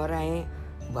 लाइटनिंग हो रहा है,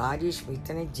 बारिश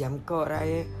इतने जमका हो रहा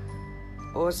है।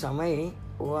 वो समय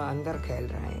वो अंदर खेल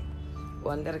रहा है। वो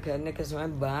अंदर खेलने के समय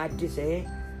बैट से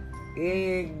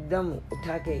एकदम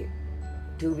उठा के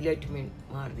ट्यूबलाइट में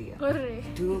मार दिया।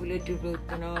 ट्यूबलाइट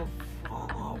इतना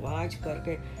आवाज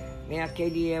करके, मैं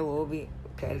अकेली है, वो भी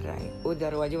खेल रहा है, वो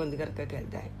दरवाजे बंद करके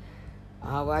खेलता है।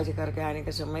 आवाज करके आने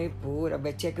के समय पूरा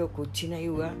बच्चे को कुछ नहीं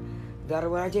हुआ,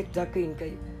 दरवाजे तक इनका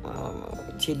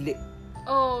छिल्ले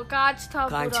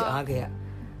कांच आ गया।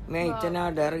 मैं इतना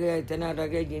डर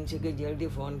गया जिनसे के जल्दी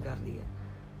फोन कर दिया।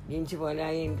 जिनसे बोला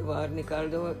है इनको बाहर निकाल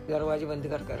दो, दरवाजे बंद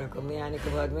करके रखो। मैं आने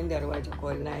के बाद में दरवाजा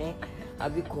खोलना है,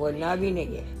 अभी खोलना भी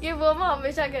नहीं है। ये वो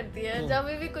हमेशा करती है, जब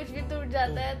भी कुछ भी टूट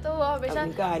जाता है तो वो हमेशा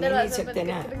इनका आने नहीं सकते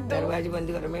ना, दरवाजे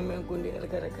बंद कर। मैं कुंडी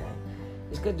करके रखा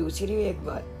है। इसका दूसरी भी एक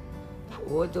बात,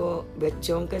 वो तो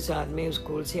बच्चों के साथ में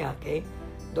स्कूल से आके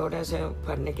थोड़ा सा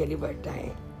पढ़ने के लिए बैठता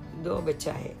है, 2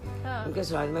 बच्चा है उनके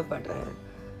साथ में पढ़ रहा है।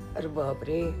 अरे बाप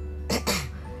रे,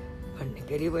 पढ़ने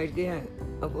के लिए बैठ गया।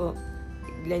 अब वो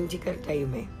लंच का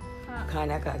टाइम है,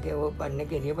 खाना खा के वो पढ़ने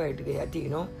के लिए बैठ गया।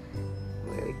 तीनों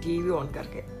टीवी ऑन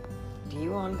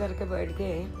करके बैठ के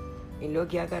इन लोग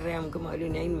क्या कर रहे हैं हमको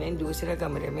मालूम नहीं। मैं दूसरे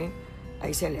कमरे में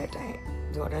ऐसा लेटा है,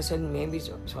 थोड़ा सा मैं भी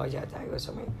सो जाता है। वो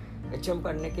समय बच्चों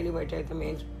पढ़ने के लिए बैठा है तो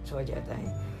मैं सो जाता है।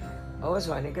 और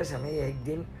सोने का समय एक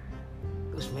दिन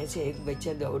उसमें से एक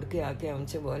बच्चा दौड़ के आके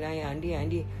हमसे बोला है,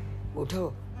 आंटी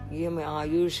उठो, ये मैं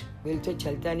आयुष बिल्कुल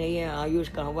चलता नहीं है, आयुष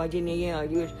का आवाज ही नहीं है,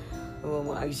 आयुष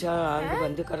ऐसा आंख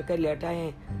बंद करके लेटा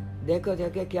है, देखो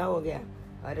क्या हो गया।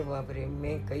 अरे बाप रे,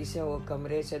 मैं कैसे वो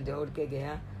कमरे से दौड़ के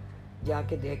गया,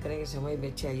 जाके देखने के समय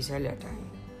बच्चा ऐसा लेटा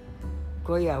है,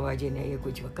 कोई आवाज ही नहीं है,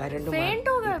 कुछ करंट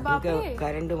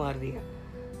मार दिया।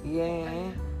 ये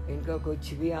इनका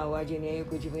कुछ भी आवाज ही नहीं है,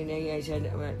 कुछ भी नहीं, ऐसा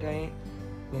बैठा है।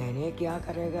 मैंने क्या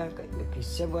करेगा,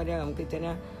 किससे बोले, हम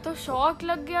कितना तो शॉक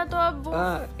लग गया। तो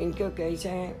अब इनको कैसा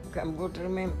है, कंप्यूटर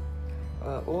में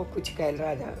वो कुछ खेल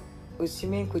रहा था,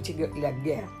 उसमें कुछ लग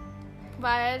गया,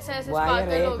 वायर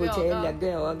है, कुछ लग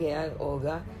गया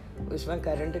होगा, उसमें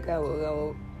करंट का होगा।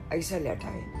 वो ऐसा लेटा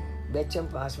है, बच्चा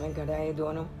पास में खड़ा है,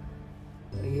 दोनों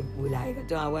ये बुलाएगा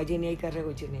तो आवाज ही नहीं कर रहा,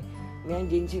 कुछ नहीं। मैं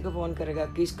जिनसी को फोन करेगा,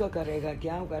 किसको करेगा,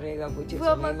 क्या करेगा, कुछ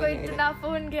समझ में इतना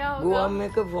फोन किया होगा। वो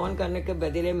को फोन करने के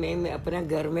बदले मैं अपने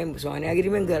घर में सोनागिरी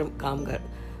में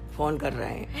फोन कर रहे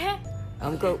हैं,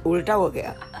 हमको उल्टा हो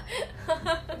गया।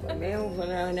 मैं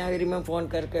सोनागिरी में फोन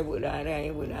करके बुला रहा है,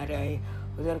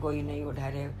 उधर कोई नहीं उठा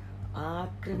रहे।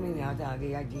 आखिर में याद आ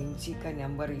गया, जिनसी का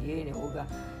नंबर ये नहीं होगा,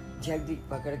 जल्दी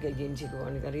पकड़ के जिनसी को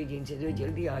फोन करी, जिनसी तो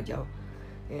जल्दी आ जाओ,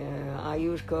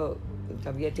 आयुष को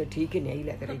तबीयत तो ठीक ही नहीं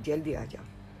लग रही, जल्दी आ जाओ।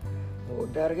 वो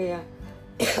डर गया।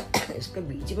 इसके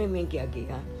बीच में मैं क्या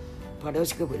किया,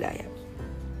 पड़ोस को बुलाया,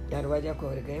 दरवाजा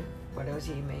खोल के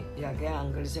पड़ोसी में जाके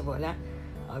अंकल से बोला,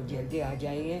 अब जल्दी आ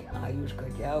जाइए, आयुष को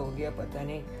क्या हो गया पता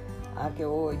नहीं। आके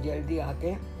वो जल्दी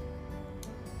आके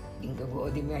इनको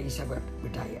गोदी में ऐसा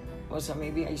बिठाया। वो समय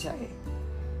भी ऐसा है,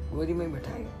 गोदी में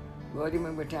बिठाए। गोदी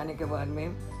में बिठाने के बाद में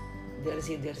इधर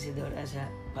से थोड़ा सा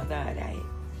पता आ रहा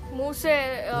है मुंह से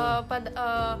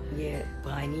ये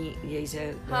पानी जैसा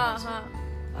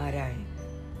आ रहा है।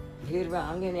 फिर मैं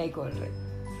आगे नहीं खोल रही,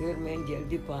 फिर मैं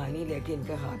जल्दी पानी लेके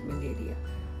इनके हाथ में दे दिया।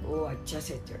 वो अच्छा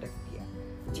से चटक दिया।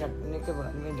 चटने के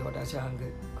बाद में थोड़ा सा आगे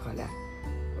खोला।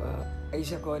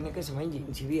 ऐसा खोलने के समय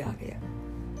जिंसी भी आ गया।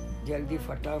 जल्दी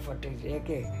फटाफट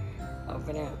लेके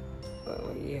अपने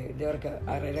ये इधर का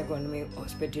आरेरा कौन में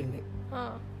हॉस्पिटल में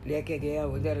लेके गया।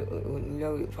 उधर उन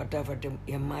लोग फटाफट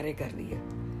MRI कर दिया।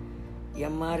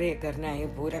 MRI करना है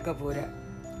पूरा का पूरा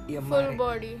फुल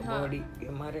बॉडी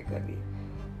MRI कर दिया।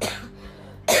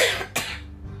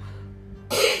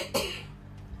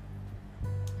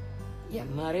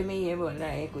 MRI में ये बोल रहा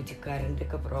है कुछ करंट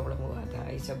का प्रॉब्लम हुआ था,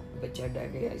 ऐसा बच्चा डर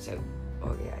गया, ऐसा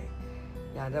हो गया है।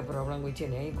 ज़्यादा प्रॉब्लम कुछ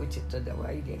नहीं, कुछ तो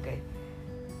दवाई देकर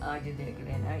आज देख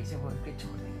लेना, ऐसा बोल के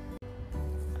छोड़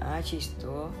दिया। आशीष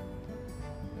तो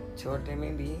छोटे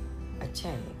में भी अच्छा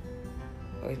है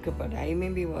और इसको पढ़ाई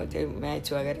में भी बहुत है।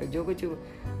 मैथ्स वगैरह जो कुछ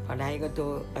पढ़ाई का तो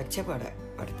अच्छा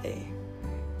पढ़ते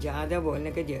हैं। ज़्यादा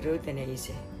बोलने की ज़रूरत नहीं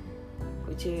इसे।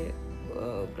 कुछ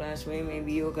क्लास में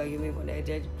भी हो कहीं भी पढ़ाई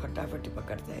जाए फटाफट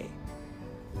पकड़ता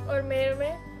है। और मेरे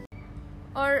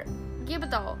में और ये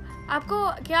बताओ आपको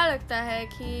क्या लगता है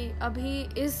कि अभी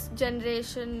इस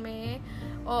जनरेशन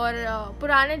में और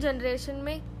पुराने जनरेशन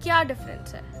में क्या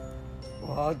डिफरेंस है?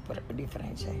 बहुत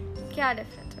डिफरेंस है। क्या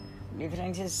डिफरेंस है?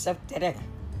 डिफरेंस है सब तरह,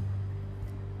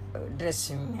 ड्रेस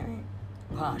में,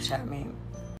 भाषा में।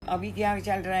 अभी क्या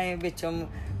चल रहा है, बच्चों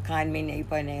कान में नहीं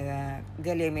पहनेगा,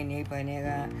 गले में नहीं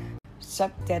पहनेगा,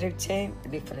 सब तरह से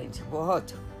डिफरेंस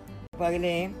बहुत।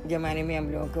 पहले ज़माने में हम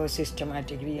लोगों को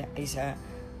सिस्टमेटिकली ऐसा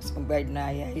बैठना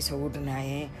है, ऐसा उठना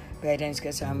है, पेरेंट्स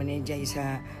के सामने जैसा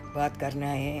बात करना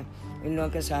है, इन लोगों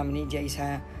के सामने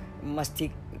जैसा मस्ती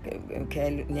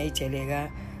खेल नहीं चलेगा।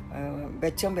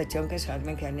 बच्चों के साथ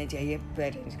में खेलने चाहिए,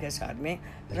 पेरेंट्स के साथ में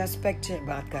रेस्पेक्ट से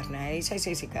बात करना है, ऐसा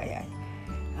से सिखाया है।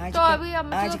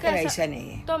 आजकल ऐसा नहीं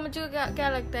है। तो मुझे क्या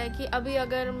लगता है कि अभी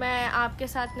अगर मैं आपके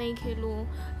साथ नहीं खेलूं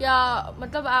या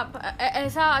मतलब आप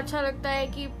ऐसा अच्छा लगता है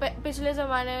कि पिछले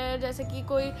ज़माने में जैसे कि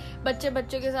कोई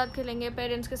बच्चे के साथ खेलेंगे,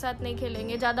 पेरेंट्स के साथ नहीं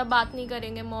खेलेंगे, ज़्यादा बात नहीं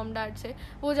करेंगे मॉम डैड से,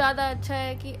 वो ज़्यादा अच्छा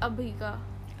है कि अभी का?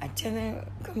 अच्छा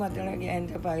का मतलब क्या है,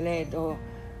 तो पहले तो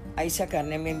ऐसा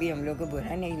करने में भी हम लोग को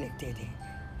बुरा नहीं लगते थे।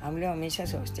 हम लोग हमेशा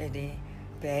सोचते थे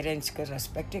पेरेंट्स को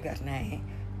रेस्पेक्ट करना है,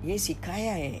 ये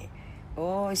सिखाया है।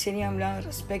 और इसलिए हम लोग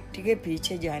रेस्पेक्ट के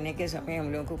पीछे जाने के समय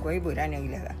हम लोगों को कोई बुरा नहीं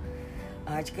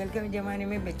लगा। आजकल के ज़माने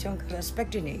में बच्चों का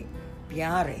रेस्पेक्ट नहीं,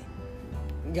 प्यार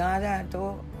है। ज़्यादा तो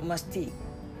मस्ती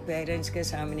पेरेंट्स के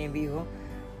सामने भी हो,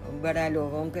 बड़ा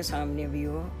लोगों के सामने भी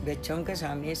हो, बच्चों के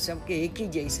सामने, सबके एक ही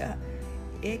जैसा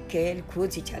एक खेल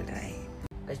खुद ही चल रहा है।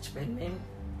 बचपन में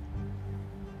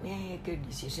मैं एक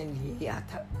डिसीजन लिया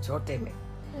था छोटे में,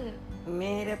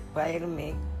 मेरे पैर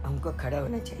में हमको खड़ा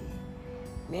होना चाहिए।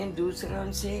 मैं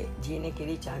दूसरों से जीने के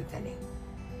लिए चाहता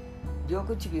नहीं। जो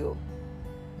कुछ भी हो,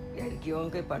 लड़कियों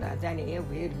के पढ़ाता नहीं है,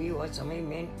 फिर भी वो समय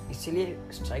में इसलिए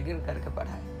स्ट्रगल करके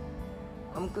पढ़ा है।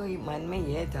 हमको मन में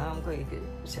यह था हमको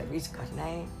एक सर्विस करना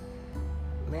है,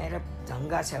 मेरा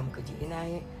दंगा से हमको जीना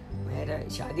है, मेरा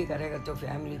शादी करेगा तो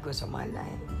फैमिली को संभालना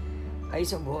है।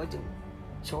 ऐसा बहुत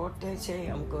छोटे से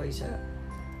हमको ऐसा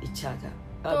इच्छा था,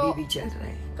 अभी भी चल रहा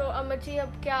है। तो अम्मा जी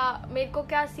अब क्या मेरे को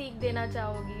क्या सीख देना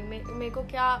चाहोगी, मेरे को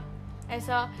क्या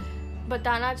ऐसा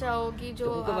बताना चाहोगी जो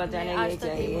तुमको बताना ये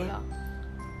चाहिए?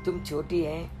 तुम छोटी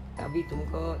है, अभी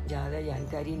तुमको ज़्यादा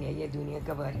जानकारी नहीं है दुनिया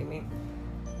के बारे में।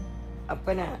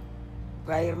 अपना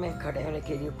पैर में खड़े होने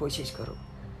के लिए कोशिश करो।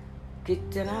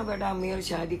 कितना बड़ा मेल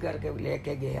शादी करके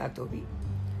लेके गया तो भी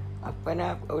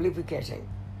अपना क्वालिफिकेशन,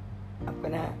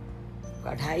 अपना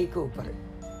पढ़ाई के ऊपर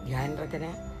ध्यान रखना,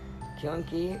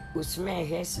 क्योंकि उसमें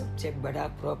है सबसे बड़ा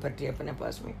प्रॉपर्टी अपने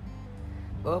पास में।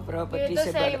 वो प्रॉपर्टी तो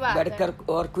से बढ़कर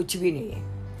और कुछ भी नहीं है।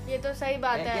 ये तो सही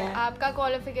बात है। आपका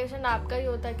क्वालिफिकेशन आपका ही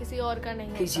होता है, किसी और का नहीं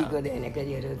है। किसी को देने की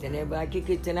जरूरत नहीं। बाकी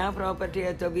कितना प्रॉपर्टी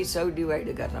है तो भी सब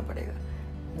डिवाइड करना पड़ेगा,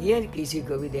 ये किसी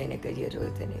को भी देने की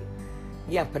जरूरत नहीं।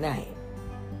 ये अपना है,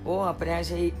 वो अपने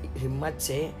से हिम्मत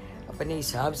से अपने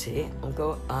हिसाब से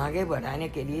उनको आगे बढ़ाने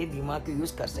के लिए दिमाग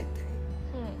यूज कर सकते हैं।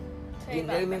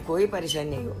 जिंदगी में कोई परेशानी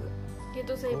नहीं होगा। ये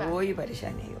तो सही बात, कोई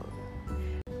परेशानी नहीं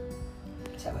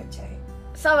होगा। सब अच्छा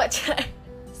है, सब अच्छा है,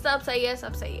 सब सही है,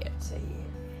 सब सही है, सही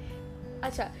है।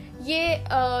 अच्छा,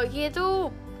 ये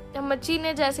तो मच्छी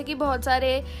ने जैसे कि बहुत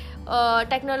सारे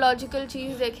टेक्नोलॉजिकल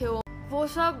चीज देखे हो, वो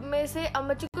सब में से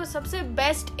अम्मची को सबसे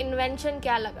बेस्ट इन्वेंशन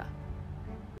क्या लगा?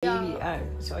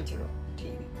 टीवी। सोच लो,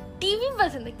 टीवी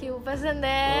पसंद है। क्यों पसंद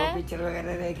है? वो पिक्चर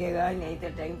वगैरह देखेगा, नहीं तो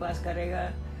टाइम पास करेगा,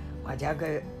 मजा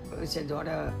उससे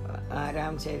थोड़ा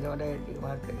आराम से थोड़ा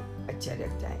दिमाग अच्छा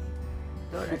लगता है,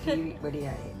 थोड़ा टीवी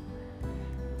बढ़िया है,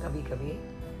 कभी कभी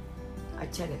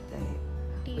अच्छा लगता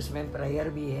है, उसमें प्रेयर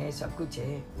भी है, सब कुछ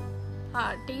है।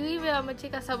 हाँ, टीवी में अम्मची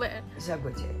का सब है, सब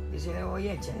कुछ है, इसलिए वही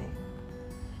अच्छा है।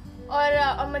 और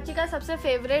अम्मची का सबसे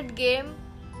फेवरेट गेम,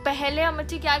 पहले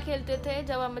अम्मची क्या खेलते थे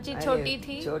जब अम्मची छोटी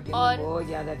थी? छोटी और बहुत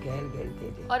ज्यादा खेल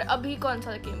खेलते थे। और अभी कौन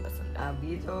सा गेम पसंद है?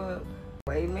 अभी तो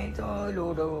वही में तो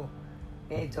लूडो,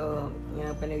 ये तो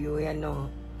अपने यूएनओ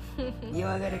ये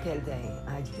वगैरह खेलते हैं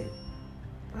आजकल।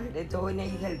 पहले तो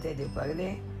नहीं खेलते थे, पहले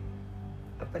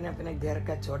अपने अपने घर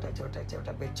का छोटा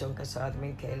छोटा बच्चों के साथ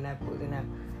में खेलना कूदना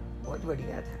बहुत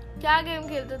बढ़िया था। क्या गेम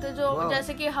खेलते थे जो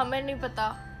जैसे कि हमें नहीं पता?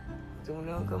 तुम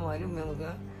लोगों को मालूम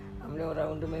होगा, हम लोग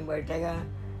राउंड में बैठेगा,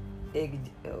 एक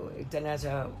इतना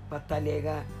सा पत्ता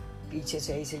लेगा, पीछे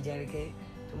से ऐसे जड़ के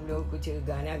तुम लोग कुछ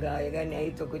गाना गाएगा,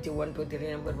 नहीं तो कुछ 1 2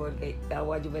 3 नंबर बोल के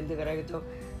आवाज बंद कराएगा तो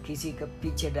किसी का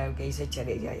पीछे डाल के ऐसे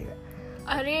चले जाएगा।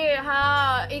 अरे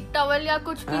हाँ, एक टवल या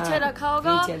कुछ पीछे रखा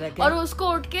होगा और उसको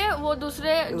उठ के वो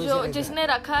दूसरे जो जिसने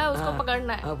रखा है उसको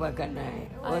पकड़ना है। पकड़ना है।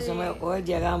 वो समय वो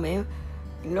जगह में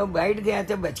लोग बैठ गया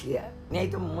तो बच गया,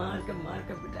 नहीं तो मार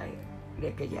के पिटाएगा,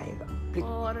 लेके जाएगा, फिर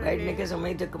बैठने के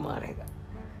समय तक मारेगा।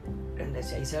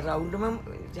 ऐसा राउंड में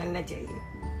चलना चाहिए,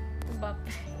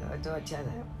 तो अच्छा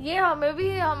था। ये हमें भी,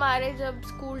 हमारे जब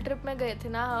स्कूल ट्रिप में गए थे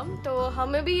ना हम, तो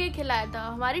हमें भी ये खिलाया था,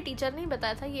 हमारी टीचर ने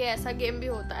बताया था ये ऐसा गेम भी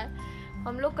होता है।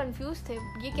 हम लोग कंफ्यूज थे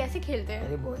ये कैसे खेलते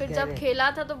हैं, फिर जब खेला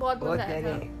था तो बहुत मजा आया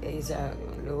था। ऐसा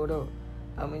लूडो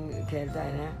हम खेलता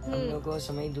है ना, हम लोग को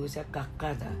समय दूसरा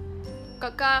कक्का था,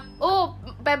 कक्का, ओ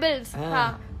पेबल्स,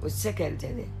 हाँ उससे खेलते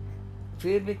थे।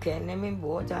 फिर भी खेलने में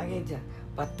बहुत आगे था,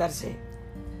 पत्थर से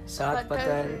 7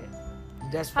 पत्थर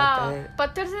 10 पत्थर,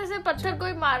 पत्थर से ऐसे पत्थर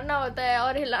कोई मारना होता है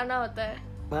और हिलाना होता है,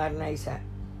 मारना,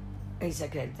 ऐसा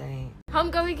खेलता है। हम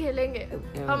कभी खेलेंगे,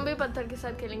 हम भी पत्थर के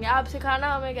साथ खेलेंगे, आप सिखाना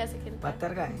हमें कैसे खेलते।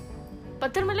 पत्थर का है,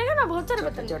 पत्थर मिलेगा ना, बहुत सारे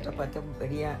पत्थर, छोटा पत्थर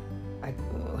बढ़िया,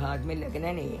 हाथ में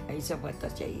लगना नहीं है, ऐसा पत्थर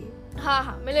चाहिए।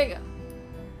 हाँ मिलेगा।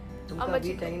 तुमको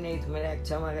अभी टाइम नहीं, तुम्हारा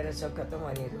एग्जाम वगैरह सब खत्म हो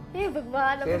रही है। हे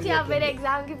भगवान, मुझे आप मेरे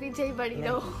एग्जाम के पीछे ही पड़ी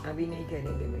रहो। अभी नहीं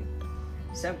खेलेंगे मैं,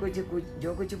 सब कुछ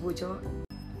जो कुछ पूछो।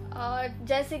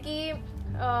 जैसे कि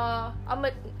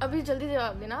अभी जल्दी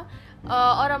जवाब देना।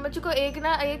 और अम्मची को एक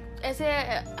ऐसे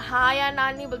हाँ या ना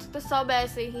नहीं बोल सकते, सब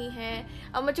ऐसे ही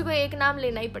हैं। अम्मची को एक नाम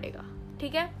लेना ही पड़ेगा,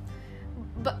 ठीक है?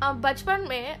 बचपन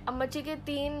में अम्मची के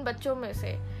 3 बच्चों में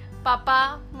से पापा,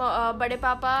 बड़े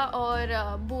पापा और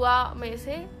बुआ में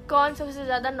से कौन सबसे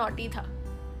ज्यादा नॉटी था?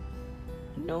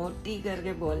 नोटी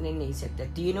करके बोलने नहीं सकता,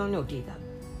 तीनों नोटी था।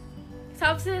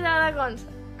 सबसे ज्यादा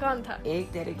कौन था?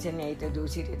 एक तरीके से नहीं तो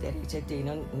दूसरी तरीके से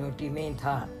तीनों नोटी में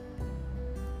था।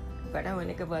 बड़ा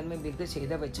होने के बाद में बिल्कुल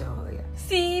सीधा बच्चा हो गया,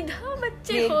 सीधा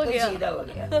हो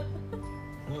गया।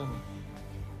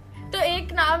 तो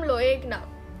एक नाम लो, एक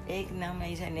नाम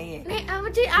ऐसा नहीं है,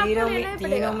 नहीं,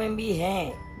 तीनों में भी है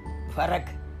फर्क,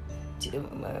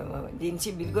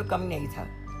 जिनसे बिल्कुल कम नहीं था।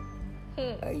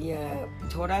 ये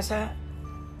थोड़ा सा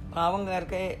पावंग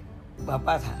करके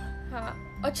पापा था। हाँ।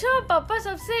 अच्छा, पापा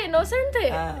सबसे इनोसेंट थे।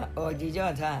 हाँ, और जीजू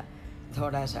था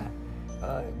थोड़ा सा,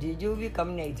 और जीजू भी कम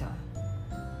नहीं था।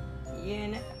 ये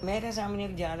ना मेरे सामने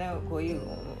ज्यादा कोई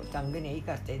तंग नहीं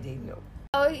करते थे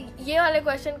लोग। और ये वाले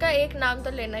क्वेश्चन का एक नाम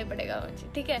तो लेना ही पड़ेगा मुझे,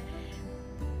 ठीक है?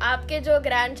 आपके जो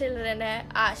ग्रैंड चिल्ड्रन है,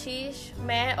 आशीष,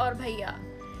 मैं और भैया,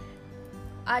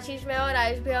 आशीष में और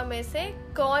आयुष भैया में से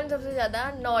कौन सबसे ज्यादा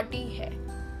नॉटी है?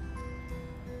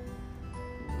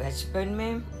 बचपन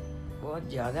में बहुत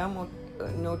ज्यादा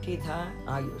नोटी था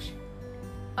आयुष।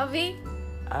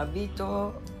 अभी तो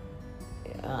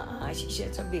आशीष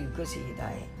तो बिल्कुल सीधा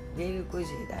है, बिल्कुल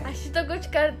सीधा है। आशीष तो कुछ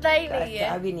करता ही नहीं है,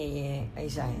 अभी नहीं है,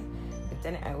 ऐसा है,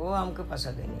 इतने वो हमको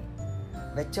पसंद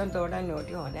नहीं। बच्चों थोड़ा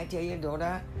नोटी होना चाहिए, थोड़ा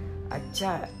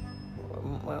अच्छा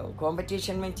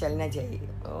कंपटीशन में चलना चाहिए,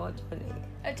 और तो नहीं।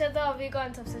 अच्छा, तो अभी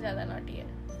कौन सबसे ज्यादा नोटी है?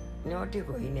 नोटी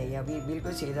कोई नहीं, अभी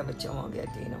बिल्कुल सीधा बच्चा हो गया,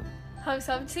 तीनों हम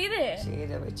सब सीधे हैं,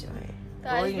 सीधा बच्चा है। तो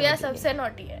आयुष भैया सबसे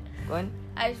नोटी है। कौन?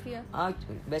 आयुष भैया। हाँ,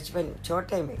 बचपन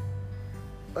छोटे में।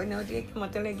 और नोटी का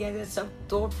मतलब क्या है, सब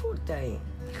तोड़ फूटता है।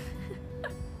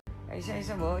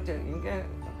 ऐसा बहुत है, इनका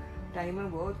टाइम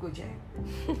में बहुत कुछ है।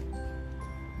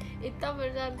 इतना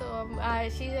परेशान तो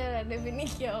आशीष रहने भी नहीं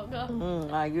किया होगा।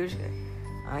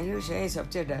 आयुष है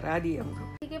सबसे डरा दी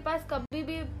हमको। के पास कभी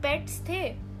भी पेट्स थे?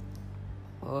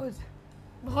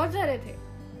 बहुत सारे थे,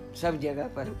 सब जगह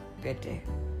पर पेट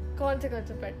है। कौन से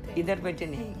पेट थे? इधर पेट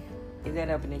नहीं, इधर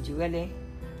अपने जुगल है।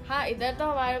 हाँ, इधर तो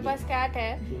हमारे पास कैट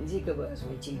है। जी के पास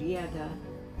में चिड़िया था,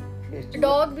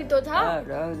 डॉग भी तो था।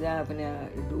 डॉग था, अपने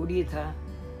डूडी था,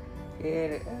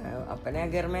 फिर अपने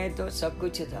घर में तो सब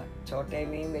कुछ था, छोटे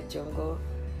में बच्चों को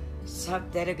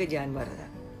सब तरह के जानवर था।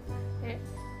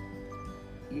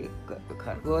 ये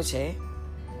खरगोश है,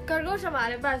 खरगोश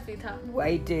हमारे पास भी था।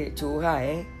 व्हाइट चूहा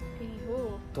है, हो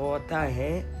तोता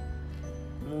है,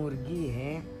 मुर्गी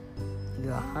है,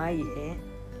 गाय है,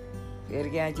 फिर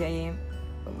क्या चाहिए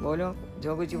बोलो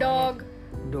जो कुछ।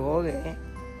 डॉग है,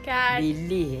 कैट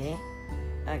बिल्ली है,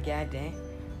 कैट है,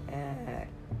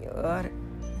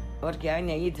 और क्या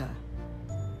नहीं था,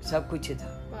 सब कुछ था।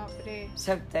 बाप रे,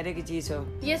 सब तरह की चीज हो।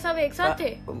 ये सब एक साथ थे।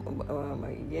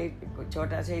 ये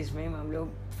छोटा सा इसमें हम लोग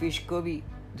फिश को भी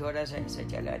थोड़ा सा ऐसा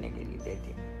चलाने के लिए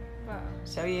देते,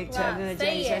 सब एक साथ रहना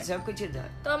चाहिए, सब कुछ था।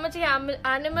 तो हम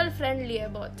एनिमल फ्रेंडली है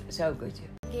बहुत। सब कुछ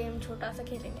गेम छोटा सा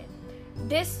खेलेंगे,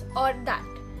 दिस और दैट,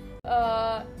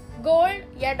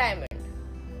 गोल्ड या डायमंड।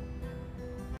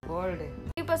 गोल्ड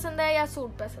पसंद है या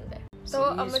सूट पसंद है? तो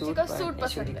अम्मची को सूट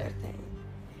पसंद है।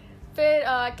 फिर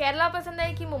केरला पसंद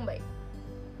है कि मुंबई?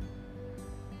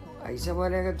 ऐसा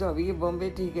बोलेगा तो अभी बॉम्बे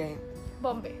ठीक है।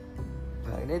 बॉम्बे।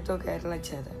 पहले तो केरला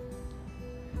अच्छा था।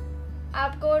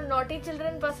 आपको नॉटी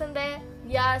चिल्ड्रन पसंद है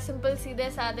या सिंपल सीधे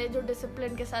साधे जो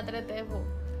डिसिप्लिन के साथ रहते हैं वो?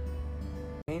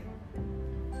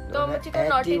 तो अम्मची को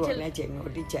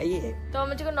नॉटी चाहिए। तो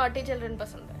अम्मची को नॉटी चिल्ड्रन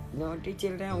पसंद है। नॉटी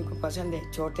चिल्ड्रन उनको पसंद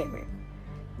है छोटे में,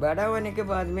 बड़ा होने के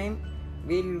बाद में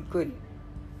बिल्कुल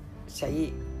सही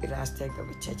रास्ते का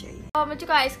बच्चा चाहिए। अम्मची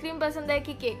को आइसक्रीम पसंद है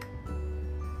कि केक?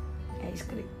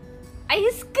 आइसक्रीम।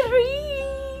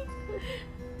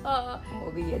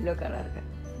 वो भी येलो कलर का।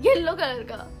 येलो कलर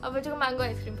का। अब मुझे मैंगो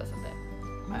आइसक्रीम पसंद है।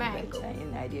 मैंगो चाहिए,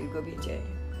 नारियल को भी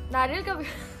चाहिए। नारियल का भी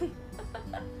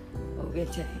वो भी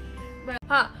चाहिए।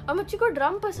 हाँ, अब मुझे को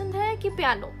ड्रम पसंद है कि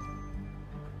पियानो?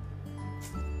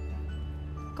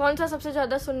 कौन सा सबसे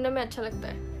ज्यादा सुनने में अच्छा लगता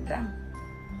है? ड्रम।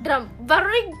 Drum,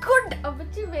 very good. अब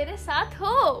बच्ची मेरे साथ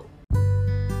हो।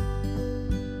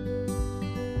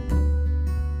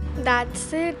 That's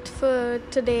it for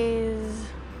today's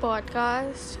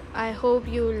podcast. I hope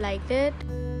you liked it.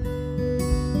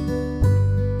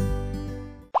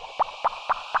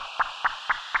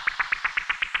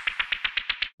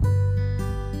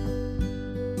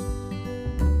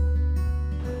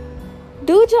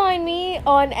 Do join me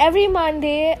on every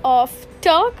Monday of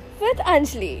Talk with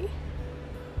Anjali.